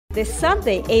This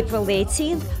Sunday, April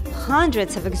 18th,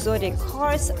 hundreds of exotic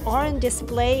cars are on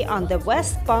display on the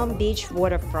West Palm Beach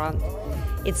Waterfront.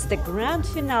 It's the grand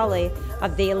finale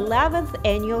of the 11th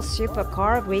annual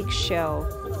SuperCar Week show.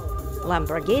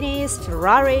 Lamborghinis,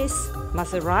 Ferraris,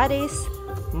 Maseratis,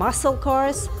 muscle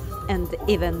cars, and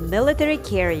even military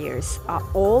carriers are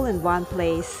all in one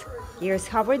place. Here's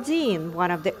Howard Dean,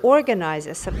 one of the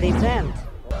organizers of the event.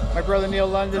 My brother Neil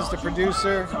London's the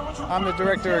producer. I'm the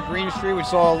director of Green Street, which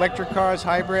is all electric cars,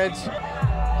 hybrids.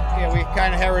 Yeah, we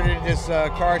kind of inherited this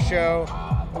car show.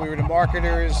 We were the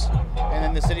marketers, and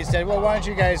then the city said, well, why don't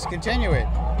you guys continue it?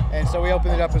 And so we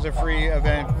opened it up as a free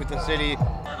event with the city.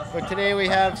 But today we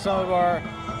have some of our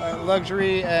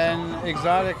luxury and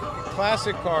exotic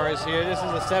classic cars here. This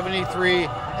is a 73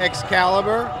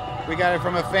 Excalibur. We got it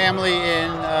from a family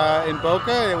in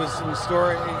Boca. It was in the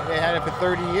store. They had it for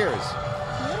 30 years.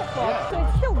 Beautiful. Yeah. So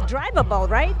it's still drivable,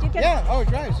 right? You can... Yeah, oh, it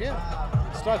drives,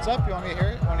 yeah. It starts up. You want me to hear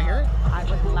it? Want to hear it? I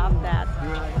would love that.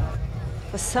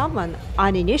 For someone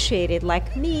uninitiated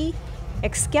like me,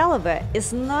 Excalibur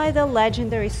is neither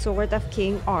legendary sword of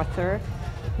King Arthur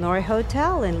nor a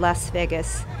hotel in Las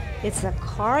Vegas. It's a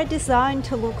car designed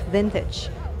to look vintage,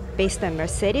 based on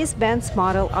Mercedes-Benz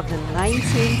model of the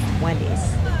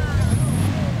 1920s.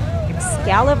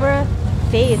 Excalibur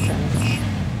Phaeton.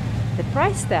 The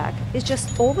price tag is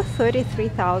just over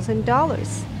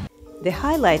 $33,000. The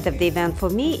highlight of the event for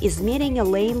me is meeting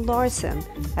Elaine Larsen,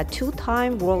 a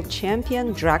two-time world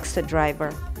champion dragster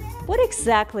driver. What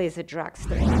exactly is a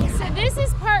dragster? So this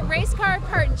is part race car,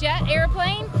 part jet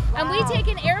airplane, and we take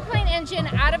an airplane engine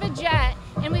out of a jet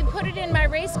and we put it in my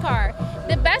race car.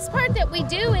 The best part that we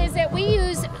do is that we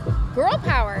use girl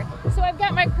power. So I've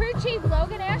got my crew chief,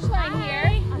 Logan Ashline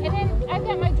here, and then I've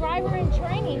got my driver in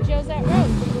training, Josette Rose.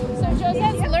 So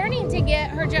Josette's learning to get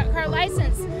her jet car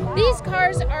license. These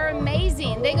cars are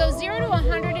amazing. They go 0 to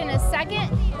 100 in a second,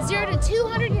 0 to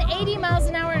 280 miles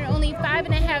an hour in only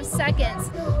 5.5 seconds.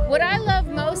 What I love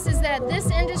most is that this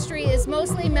industry is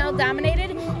mostly male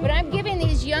dominated, but I'm giving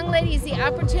these young ladies the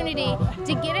opportunity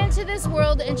to get into this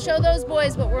world and show those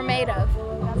boys what we're made of.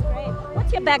 That's great.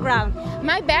 What's your background?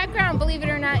 My background, believe it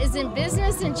or not, is in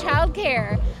business and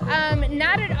childcare.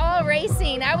 Not at all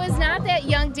racing. I was not that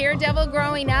young daredevil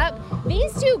growing up.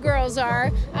 These two girls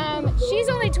are. She's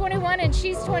only 21 and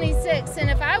she's 26, and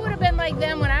if I would have been like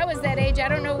them when I was that age, I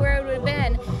don't know where it would have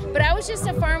been. But I was just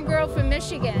a farm girl from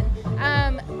Michigan.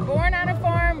 Born on a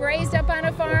farm, raised up on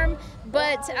a farm,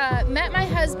 but met my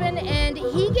husband, and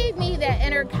he gave me that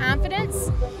inner confidence,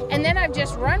 and then I've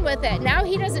just run with it. Now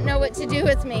he doesn't know what to do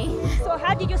with me. So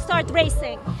how did you start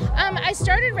racing? I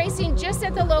started racing just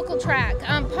at the local track.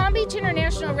 Palm Beach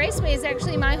International Raceway is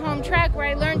actually my home track where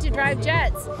I learned to drive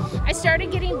jets. I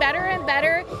started getting better and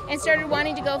better and started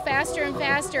wanting to go faster and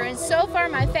faster, and so far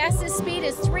my fastest speed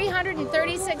is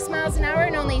 336 miles an hour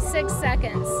in only 6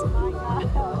 seconds.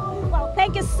 Well,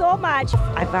 thank you so much.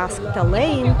 I've asked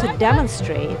Elaine to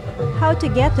demonstrate how to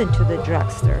get into the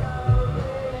dragster.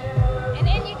 And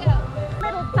in you go.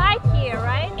 A little tight here,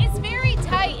 right? It's very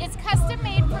tight. It's custom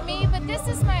made for me, but this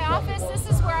is my office. This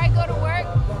is where I go to work.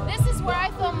 This is where I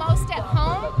feel most at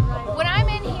home. When I'm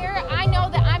in here, I know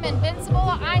that I'm invincible.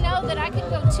 I know that I can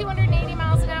go 280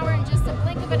 miles an hour in just a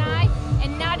blink of an eye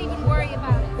and not even worry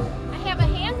about it. I have a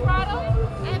hand throttle,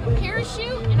 I have a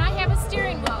parachute, and I have a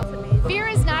steering wheel. Fear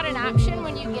is not an option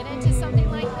when you get into something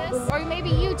like this. Or maybe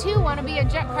you too want to be a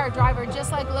jet car driver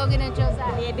just like Logan and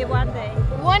Josette. Maybe one day.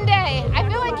 One day. I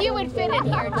feel like you would fit in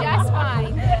here just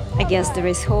fine. I guess there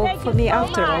is hope for me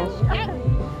after all.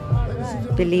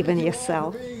 Yep. Believe in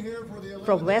yourself.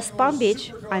 From West Palm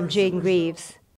Beach, I'm Jane Reeves.